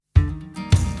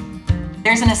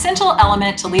There's an essential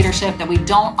element to leadership that we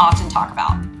don't often talk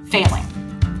about: failing.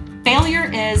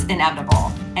 Failure is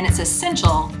inevitable, and it's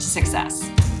essential to success.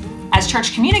 As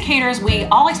church communicators, we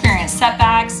all experience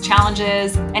setbacks,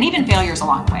 challenges, and even failures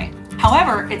along the way.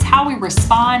 However, it's how we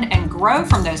respond and grow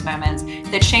from those moments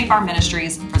that shape our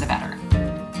ministries for the better.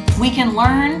 We can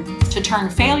learn to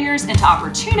turn failures into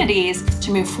opportunities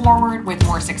to move forward with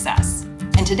more success.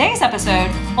 In today's episode,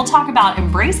 we'll talk about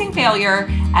embracing failure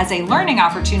as a learning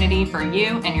opportunity for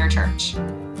you and your church.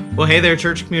 Well, hey there,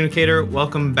 church communicator.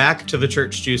 Welcome back to the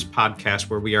Church Juice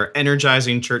podcast, where we are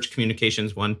energizing church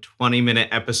communications 20-minute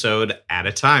episode at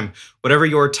a time. Whatever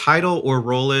your title or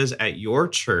role is at your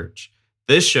church,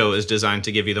 this show is designed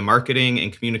to give you the marketing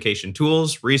and communication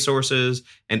tools, resources,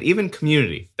 and even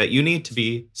community that you need to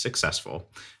be successful.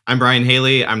 I'm Brian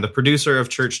Haley. I'm the producer of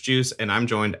Church Juice, and I'm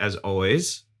joined, as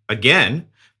always, again,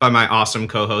 by my awesome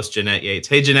co-host, Jeanette Yates.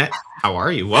 Hey, Jeanette, how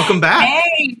are you? Welcome back.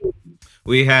 Hey!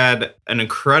 We had an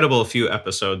incredible few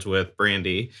episodes with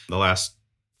Brandy. The last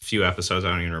few episodes, I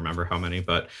don't even remember how many,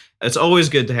 but it's always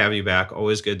good to have you back.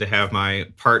 Always good to have my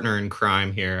partner in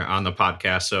crime here on the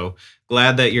podcast. So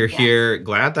glad that you're here.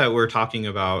 Glad that we're talking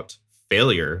about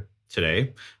failure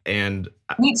today. And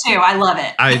me too. I love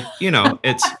it.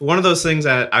 It's one of those things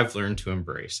that I've learned to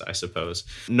embrace, I suppose.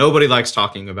 Nobody likes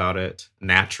talking about it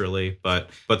naturally,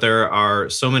 but there are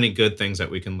so many good things that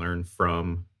we can learn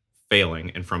from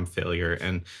failing and from failure.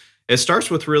 And it starts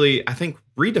with really, I think,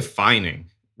 redefining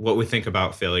what we think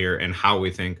about failure and how we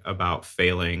think about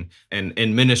failing. And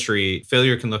in ministry,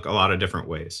 failure can look a lot of different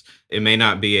ways. It may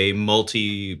not be a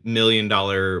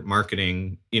multi-million-dollar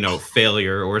marketing,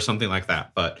 failure or something like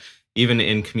that. But even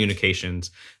in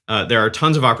communications, there are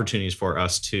tons of opportunities for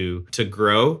us to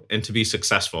grow and to be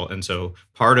successful. And so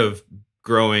part of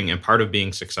growing and part of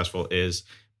being successful is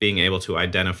being able to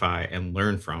identify and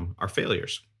learn from our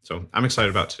failures. So I'm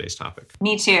excited about today's topic.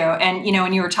 Me too. And,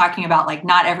 when you were talking about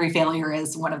not every failure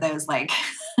is one of those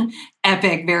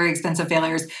epic, very expensive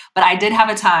failures. But I did have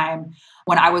a time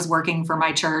when I was working for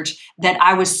my church that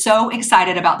I was so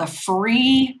excited about the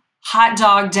free hot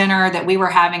dog dinner that we were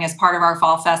having as part of our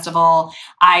fall festival.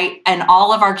 And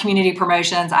all of our community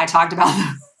promotions, I talked about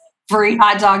the free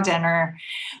hot dog dinner.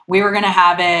 We were going to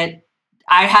have it.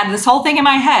 I had this whole thing in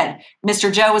my head.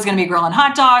 Mr. Joe was going to be grilling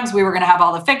hot dogs. We were going to have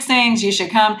all the fixings. You should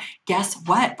come. Guess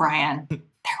what, Brian? There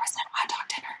was no hot dog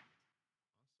dinner.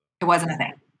 It wasn't a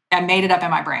thing. I made it up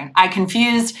in my brain. I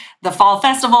confused the fall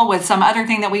festival with some other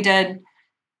thing that we did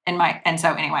and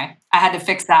so anyway, I had to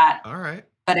fix that. All right.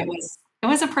 But it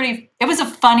was a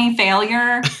funny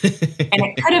failure, and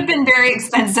it could have been very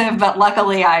expensive, but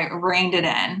luckily I reined it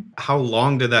in. How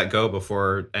long did that go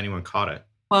before anyone caught it?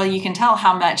 Well, you can tell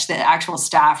how much the actual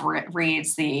staff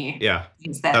reads the... Yeah,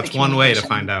 that's one way to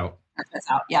find out.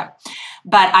 Yeah.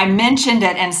 But I mentioned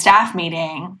it in staff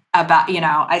meeting about,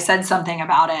 I said something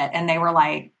about it, and they were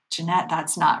like, Jeanette,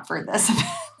 that's not for this event.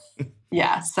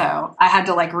 Yeah, so I had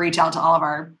to reach out to all of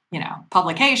our,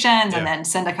 publications and then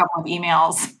send a couple of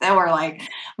emails that were like,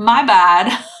 my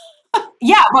bad.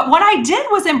 Yeah, but what I did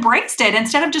was embraced it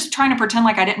instead of just trying to pretend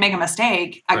like I didn't make a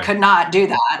mistake. I could not do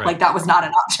that. Right. That was not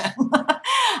an option.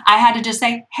 I had to just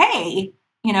say, hey,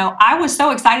 I was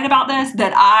so excited about this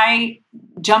that I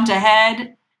jumped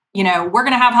ahead. We're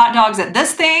going to have hot dogs at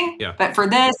this thing, but for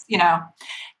this,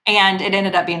 and it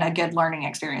ended up being a good learning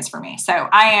experience for me. So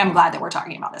I am glad that we're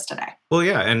talking about this today. Well,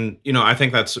 yeah. And, I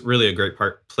think that's really a great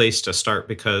place to start,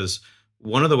 because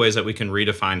one of the ways that we can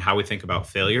redefine how we think about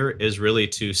failure is really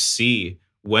to see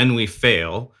when we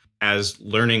fail as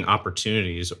learning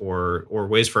opportunities or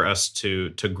ways for us to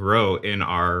grow in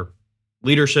our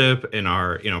leadership, in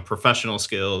our professional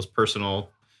skills,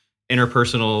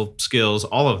 interpersonal skills,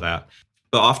 all of that.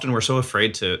 But often we're so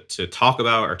afraid to talk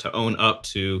about or to own up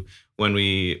to when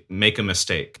we make a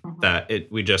mistake that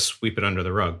we just sweep it under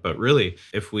the rug. But really,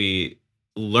 if we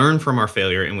learn from our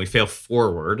failure and we fail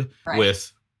forward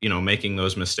with making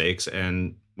those mistakes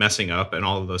and messing up and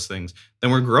all of those things,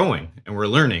 then we're growing and we're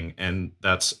learning. And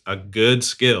that's a good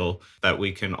skill that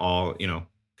we can all,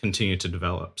 continue to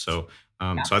develop. So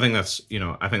I think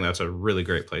that's a really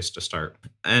great place to start.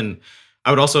 And I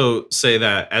would also say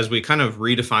that as we kind of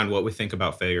redefine what we think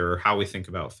about failure or how we think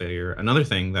about failure, another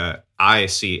thing that I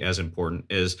see as important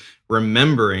is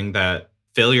remembering that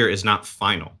failure is not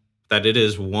final, that it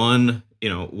is one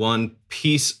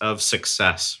piece of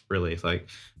success, really.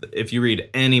 If you read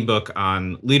any book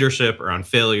on leadership or on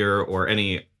failure or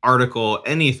any article,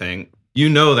 anything,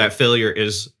 that failure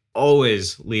is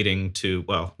always leading to,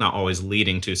 well, not always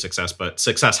leading to success, but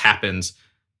success happens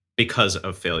because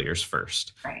of failures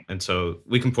first. Right. And so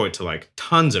we can point to like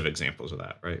tons of examples of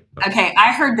that, right? But, Okay,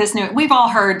 I heard this we've all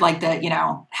heard like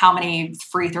the, how many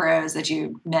free throws that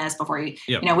you miss before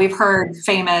yep. We've heard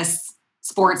famous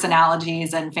sports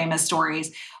analogies and famous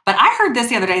stories. But I heard this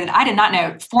the other day that I did not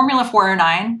know. Formula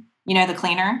 409, the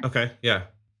cleaner. Okay, yeah.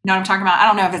 You know what I'm talking about? I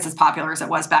don't know if it's as popular as it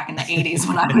was back in the 80s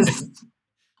when I was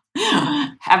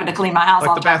having to clean my house like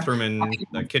all the time. bathroom and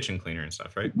the kitchen cleaner and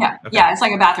stuff, right? Yeah, okay. Yeah, it's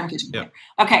like a bathroom kitchen cleaner.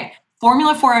 Yep. Okay,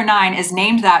 Formula 409 is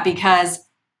named that because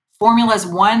formulas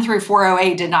 1 through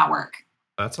 408 did not work.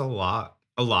 That's a lot.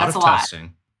 That's of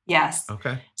testing. Yes.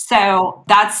 Okay. So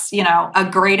that's, a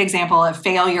great example of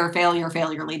failure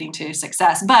leading to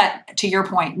success. But to your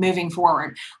point, moving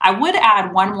forward, I would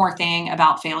add one more thing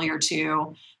about failure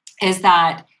too, is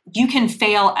that you can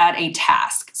fail at a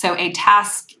task. So a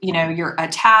task, you're a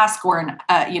task or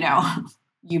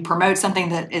you promote something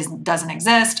that doesn't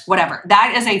exist, whatever.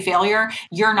 That is a failure.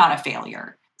 You're not a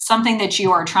failure. Something that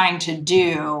you are trying to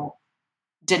do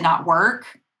did not work.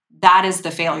 That is the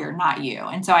failure, not you.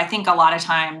 And so I think a lot of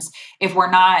times if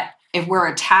we're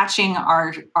attaching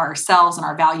ourselves and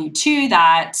our value to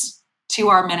that, to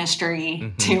our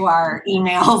ministry, to our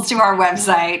emails, to our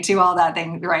website, to all that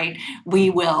thing, right?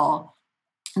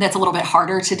 That's a little bit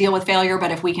harder to deal with failure. But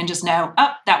if we can just know,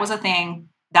 oh, that was a thing,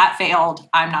 that failed,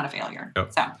 I'm not a failure. Oh.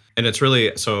 And it's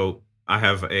really, so I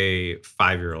have a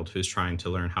 5-year-old who's trying to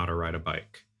learn how to ride a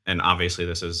bike. And obviously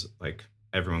this is like,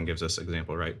 everyone gives this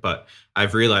example, right? But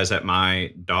I've realized that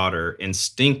my daughter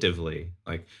instinctively,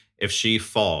 like if she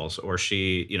falls or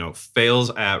she, fails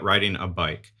at riding a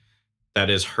bike, that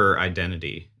is her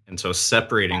identity. And so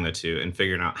separating the two and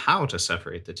figuring out how to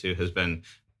separate the two has been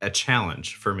a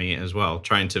challenge for me as well,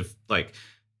 trying to like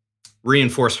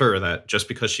reinforce her that just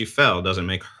because she fell doesn't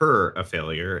make her a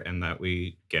failure and that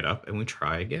we get up and we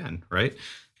try again, right?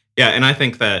 Yeah, and I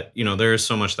think that, there is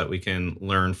so much that we can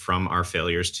learn from our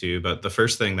failures too, but the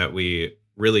first thing that we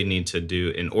really need to do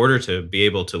in order to be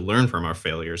able to learn from our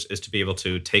failures is to be able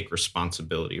to take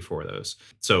responsibility for those.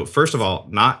 So first of all,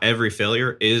 not every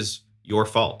failure is your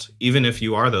fault. Even if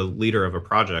you are the leader of a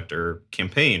project or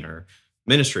campaign or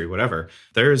ministry, whatever,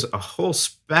 there's a whole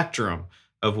spectrum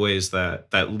of ways that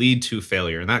lead to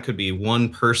failure. And that could be one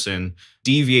person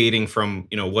deviating from,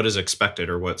 what is expected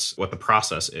or what the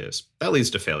process is. That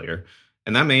leads to failure.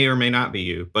 And that may or may not be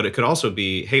you, but it could also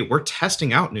be, hey, we're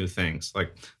testing out new things.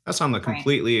 Like that's on the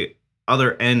completely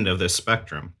other end of this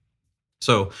spectrum.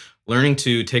 So learning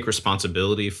to take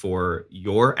responsibility for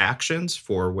your actions,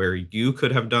 for where you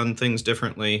could have done things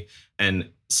differently, and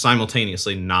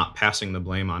simultaneously not passing the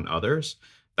blame on others.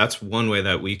 That's one way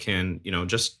that we can,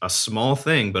 just a small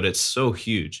thing, but it's so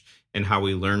huge in how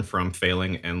we learn from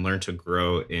failing and learn to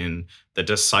grow in the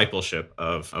discipleship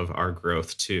of our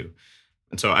growth too.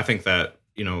 And so I think that,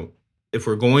 if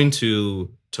we're going to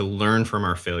learn from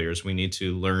our failures, we need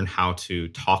to learn how to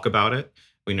talk about it.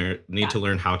 We need to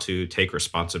learn how to take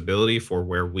responsibility for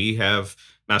where we have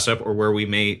messed up or where we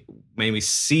maybe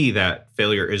see that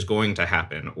failure is going to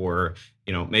happen, or,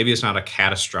 maybe it's not a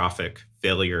catastrophic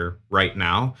failure right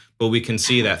now, but we can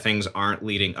see that things aren't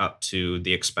leading up to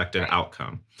the expected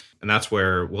outcome. And that's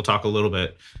where we'll talk a little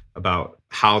bit about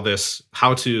how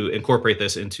to incorporate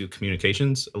this into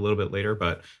communications a little bit later.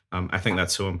 But I think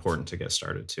that's so important to get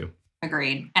started too.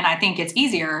 Agreed. And I think it's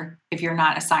easier if you're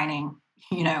not assigning,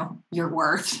 your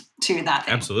worth to that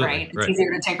thing. Absolutely. Right? It's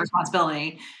easier to take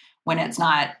responsibility when it's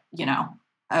not,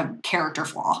 a character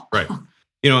flaw. Right.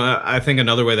 I think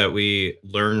another way that we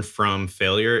learn from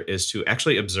failure is to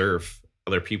actually observe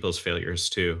other people's failures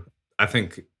too. I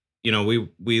think,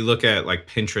 we look at like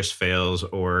Pinterest fails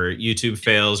or YouTube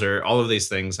fails or all of these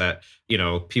things that,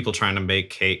 people trying to make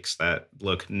cakes that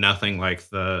look nothing like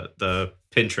the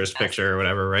Pinterest picture or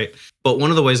whatever, right? But one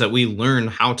of the ways that we learn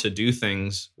how to do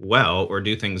things well or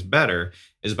do things better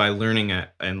is by learning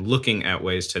at and looking at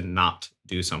ways to not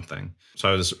do something. So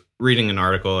I was reading an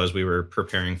article as we were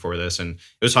preparing for this, and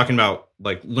it was talking about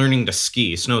like learning to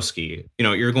ski, snow ski.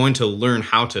 You're going to learn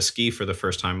how to ski for the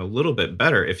first time a little bit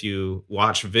better if you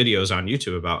watch videos on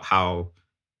YouTube about how,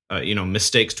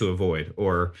 mistakes to avoid,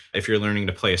 or if you're learning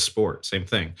to play a sport, same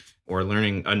thing, or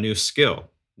learning a new skill.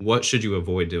 What should you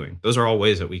avoid doing? Those are all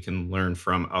ways that we can learn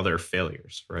from other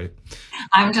failures, right?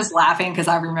 I'm just laughing because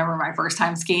I remember my first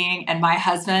time skiing, and my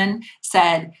husband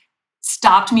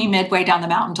stopped me midway down the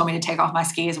mountain, told me to take off my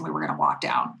skis, and we were going to walk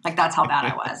down. Like that's how bad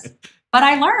I was. But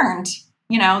I learned,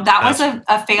 that was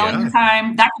a failure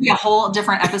time. That could be a whole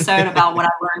different episode about what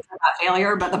I learned from that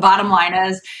failure. But the bottom line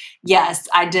is, yes,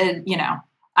 I did,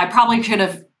 I probably could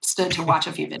have stood to watch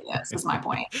a few videos is my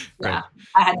point. Yeah. Right.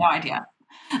 I had no idea.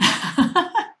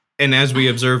 And as we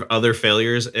observe other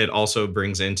failures, it also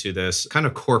brings into this kind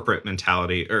of corporate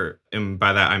mentality, and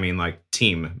by that I mean like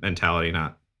team mentality,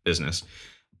 not business,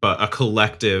 but a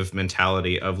collective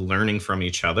mentality of learning from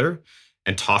each other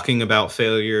and talking about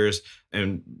failures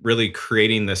and really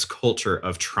creating this culture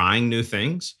of trying new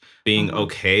things, being Mhm.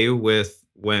 okay with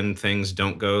when things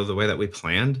don't go the way that we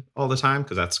planned all the time,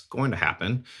 because that's going to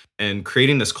happen, and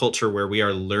creating this culture where we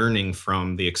are learning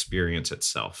from the experience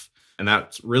itself. And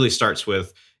that really starts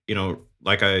with,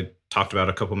 like I talked about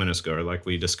a couple minutes ago, or like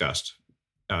we discussed,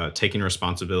 taking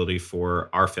responsibility for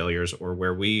our failures or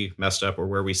where we messed up or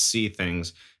where we see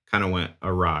things kind of went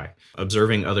awry,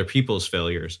 observing other people's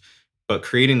failures, but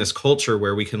creating this culture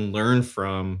where we can learn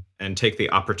from and take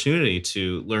the opportunity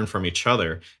to learn from each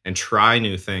other and try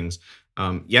new things.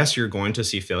 Yes, you're going to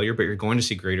see failure, but you're going to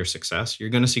see greater success.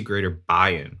 You're going to see greater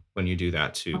buy-in when you do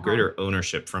that too, Mhm. greater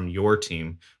ownership from your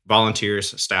team,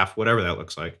 volunteers, staff, whatever that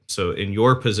looks like. So in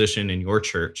your position in your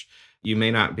church, you may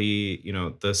not be,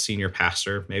 the senior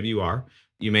pastor, maybe you are.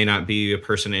 You may not be a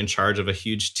person in charge of a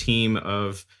huge team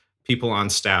of people on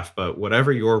staff, but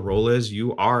whatever your role is,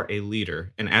 you are a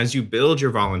leader. And as you build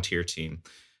your volunteer team,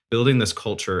 building this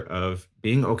culture of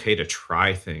being okay to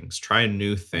try things, try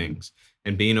new things,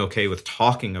 and being okay with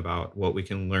talking about what we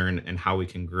can learn and how we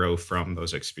can grow from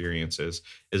those experiences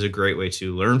is a great way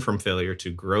to learn from failure,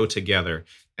 to grow together,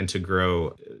 and to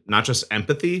grow not just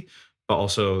empathy, but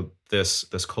also this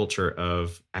culture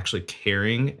of actually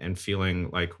caring and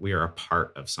feeling like we are a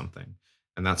part of something.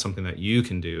 And that's something that you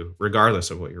can do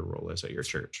regardless of what your role is at your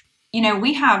church.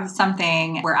 We have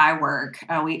something where I work.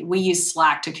 We use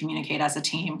Slack to communicate as a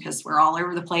team because we're all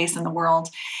over the place in the world,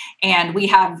 and we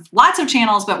have lots of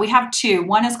channels, but we have two.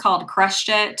 One is called Crushed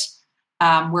It,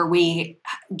 where we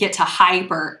get to hype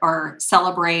or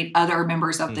celebrate other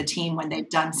members of the Mm, team when they've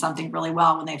done something really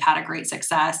well, when they've had a great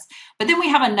success. But then we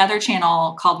have another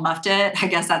channel called Muffed It. I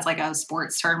guess that's like a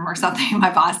sports term or something.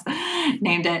 My boss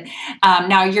named it.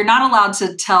 Now you're not allowed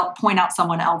to point out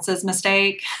someone else's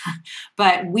mistake,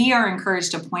 but we are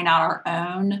encouraged to point out our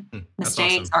own that's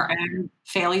mistakes, awesome. our own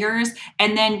failures.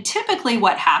 And then typically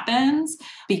what happens,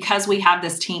 because we have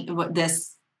this team,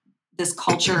 this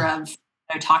culture of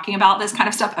talking about this kind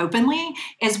of stuff openly,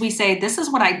 is we say, this is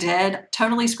what I did,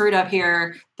 totally screwed up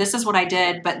here. This is what I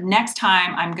did, but next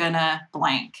time I'm gonna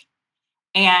blank.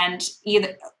 And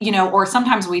either, or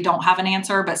sometimes we don't have an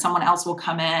answer, but someone else will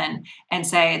come in and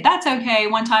say, that's okay.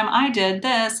 One time I did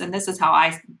this, and this is how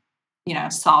I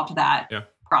solved that Yeah.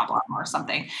 problem or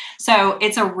something. So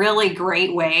it's a really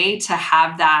great way to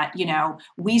have that,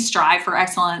 we strive for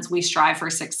excellence, we strive for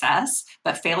success,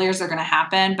 but failures are going to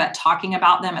happen. But talking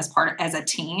about them as a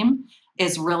team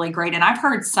is really great. And I've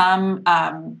heard some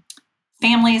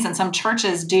families and some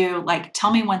churches do like,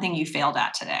 tell me one thing you failed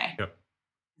at today. Yep.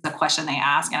 The question they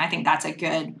ask. And I think that's a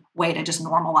good way to just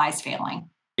normalize failing.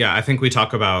 Yeah, I think we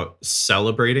talk about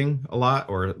celebrating a lot,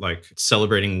 or like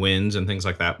celebrating wins and things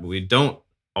like that, but we don't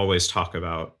always talk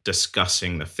about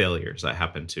discussing the failures that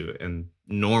happen too and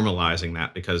normalizing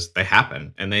that, because they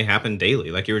happen and they happen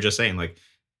daily. Like you were just saying, like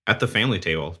at the family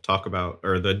table, talk about,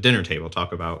 or the dinner table,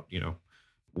 talk about,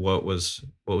 what was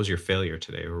your failure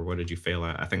today, or what did you fail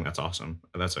at? I think that's awesome.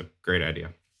 That's a great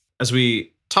idea. As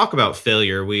we talk about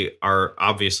failure, we are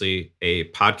obviously a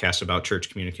podcast about church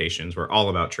communications. We're all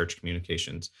about church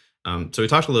communications. So we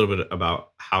talked a little bit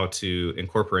about how to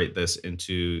incorporate this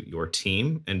into your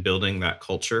team and building that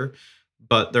culture.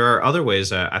 But there are other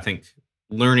ways that I think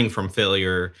learning from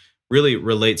failure really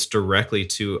relates directly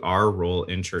to our role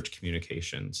in church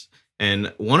communications.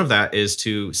 And one of that is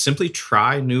to simply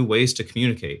try new ways to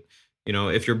communicate.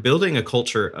 If you're building a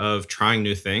culture of trying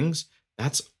new things,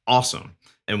 that's awesome.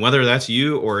 And whether that's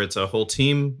you or it's a whole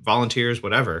team, volunteers,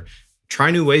 whatever,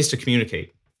 try new ways to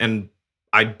communicate. And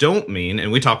I don't mean,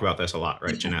 and we talk about this a lot,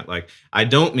 right, Jeanette? Like, I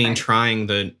don't mean Right. trying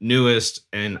the newest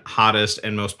and hottest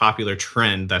and most popular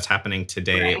trend that's happening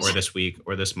today Right. or this week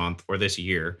or this month or this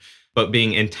year, but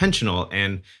being intentional.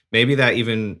 And maybe that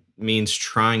even means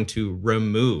trying to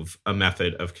remove a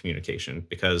method of communication,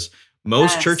 because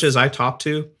most Yes. churches I talk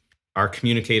to are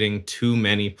communicating too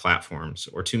many platforms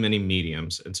or too many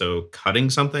mediums. And so cutting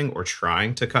something or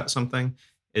trying to cut something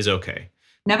is okay.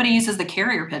 Nobody uses the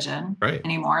carrier pigeon Right.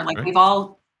 anymore. Like Right. we've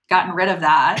all gotten rid of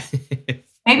that.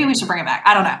 Maybe we should bring it back.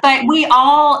 I don't know. But we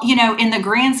all, in the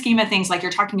grand scheme of things, like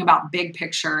you're talking about big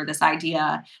picture, this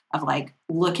idea of like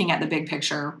looking at the big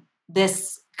picture,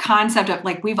 this concept of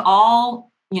like we've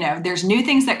all, there's new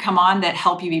things that come on that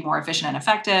help you be more efficient and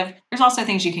effective. There's also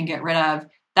things you can get rid of.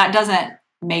 That doesn't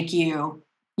make you,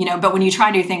 but when you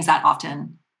try new things, that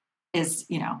often is,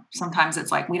 sometimes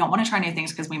it's like we don't want to try new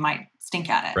things because we might stink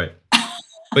at it. Right.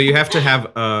 But you have to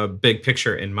have a big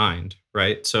picture in mind,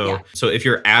 right? Yeah. So if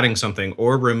you're adding something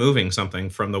or removing something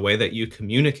from the way that you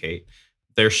communicate,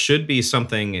 there should be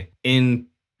something in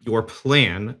your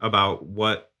plan about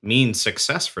what means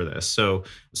success for this. So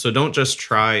don't just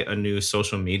try a new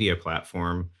social media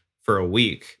platform for a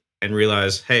week and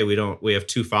realize, hey, we have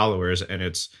 2 followers and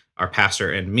it's our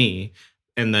pastor and me,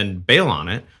 and then bail on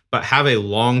it, but have a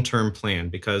long-term plan,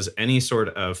 because any sort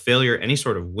of failure, any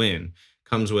sort of win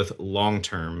comes with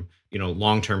long-term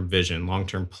vision,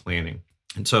 long-term planning.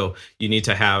 And so you need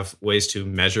to have ways to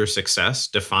measure success,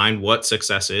 define what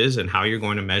success is and how you're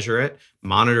going to measure it,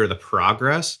 monitor the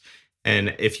progress.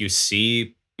 And if you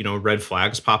see, red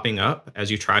flags popping up as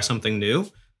you try something new,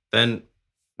 then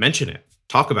mention it.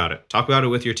 Talk about it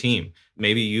with your team.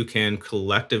 Maybe you can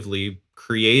collectively,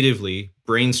 creatively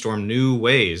brainstorm new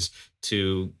ways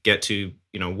to get to,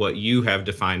 what you have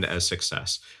defined as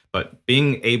success. But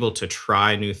being able to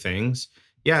try new things,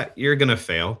 yeah, you're going to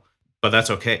fail, but that's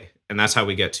okay. And that's how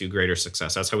we get to greater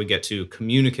success. That's how we get to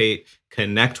communicate,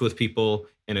 connect with people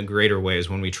in a greater ways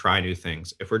when we try new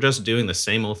things. If we're just doing the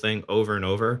same old thing over and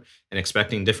over and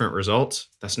expecting different results,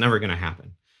 that's never going to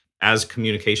happen. As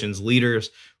communications leaders,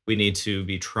 we need to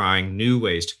be trying new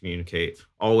ways to communicate,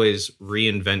 always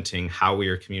reinventing how we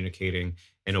are communicating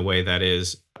in a way that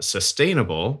is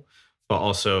sustainable, but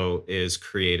also is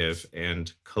creative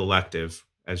and collective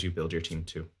as you build your team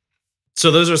too. So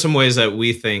those are some ways that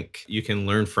we think you can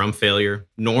learn from failure,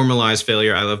 normalize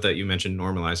failure. I love that you mentioned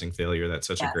normalizing failure. That's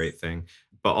such a great thing.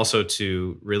 But also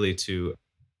to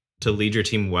lead your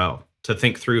team well, to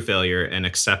think through failure and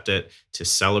accept it, to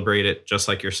celebrate it, just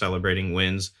like you're celebrating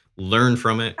wins, learn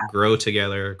from it, grow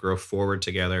together, grow forward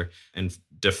together, and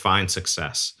define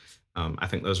success. I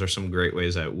think those are some great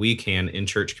ways that we can, in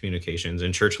church communications,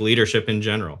 in church leadership in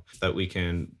general, that we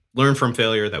can learn from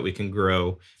failure, that we can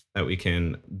grow, that we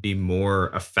can be more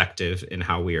effective in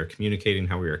how we are communicating,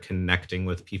 how we are connecting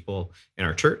with people in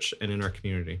our church and in our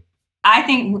community. I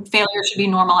think failure should be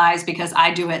normalized because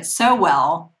I do it so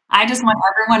well. I just want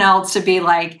everyone else to be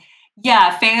like,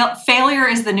 yeah, failure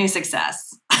is the new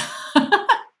success.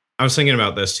 I was thinking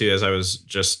about this too as I was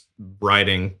just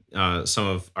writing some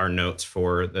of our notes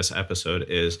for this episode.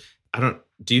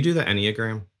 Do you do the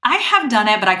Enneagram? I have done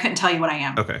it, but I couldn't tell you what I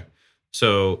am. Okay.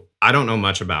 So I don't know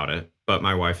much about it, but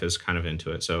my wife is kind of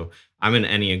into it. So I'm an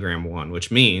Enneagram 1,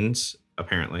 which means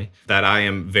apparently that I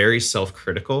am very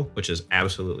self-critical, which is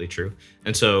absolutely true.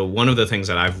 And so one of the things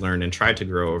that I've learned and tried to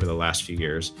grow over the last few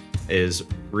years is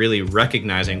really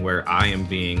recognizing where I am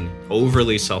being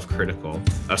overly self-critical,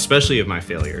 especially of my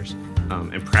failures,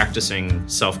 and practicing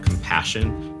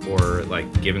self-compassion, or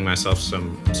like giving myself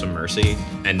some mercy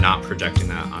and not projecting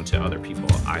that onto other people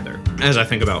either. As I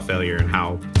think about failure and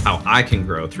how I can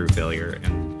grow through failure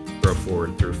and grow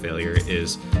forward through failure,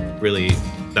 is really,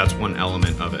 that's one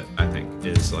element of it, I think,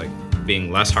 is like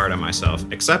being less hard on myself,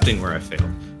 accepting where I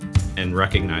failed and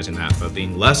recognizing that, but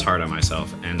being less hard on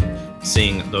myself and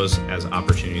seeing those as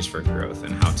opportunities for growth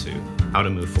and how to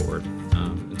move forward.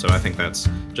 And so I think that's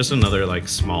just another like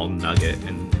small nugget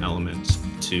and element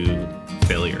to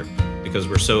failure, because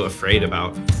we're so afraid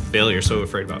about failure, so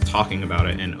afraid about talking about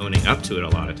it and owning up to it a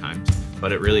lot of times.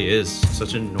 But it really is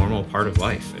such a normal part of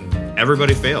life, and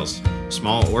everybody fails,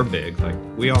 small or big. Like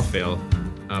we all fail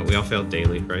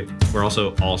daily, right? We're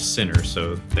also all sinners,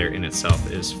 so there in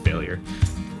itself is failure.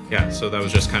 Yeah, so that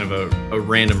was just kind of a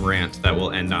random rant that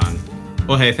we'll end on.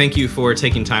 Well, hey, thank you for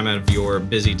taking time out of your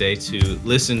busy day to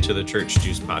listen to the Church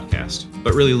Juice podcast.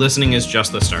 But really, listening is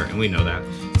just the start, and we know that.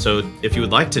 So if you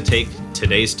would like to take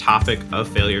today's topic of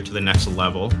failure to the next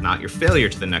level, not your failure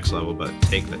to the next level, but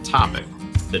take the topic,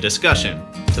 the discussion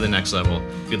to the next level.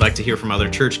 If you'd like to hear from other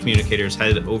church communicators,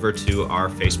 head over to our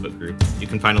Facebook group. You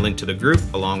can find a link to the group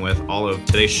along with all of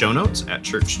today's show notes at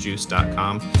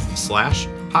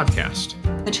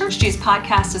churchjuice.com/podcast. The Church Juice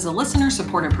podcast is a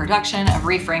listener-supported production of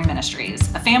Reframe Ministries,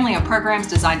 a family of programs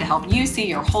designed to help you see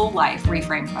your whole life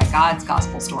reframed by God's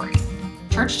gospel story.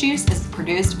 Church Juice is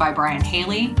produced by Brian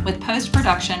Haley with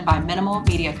post-production by Minimal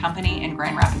Media Company in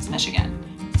Grand Rapids, Michigan.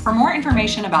 For more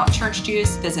information about Church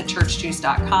Juice, visit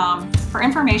churchjuice.com. For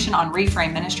information on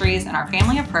Reframe Ministries and our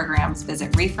family of programs,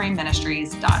 visit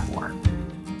reframeministries.org.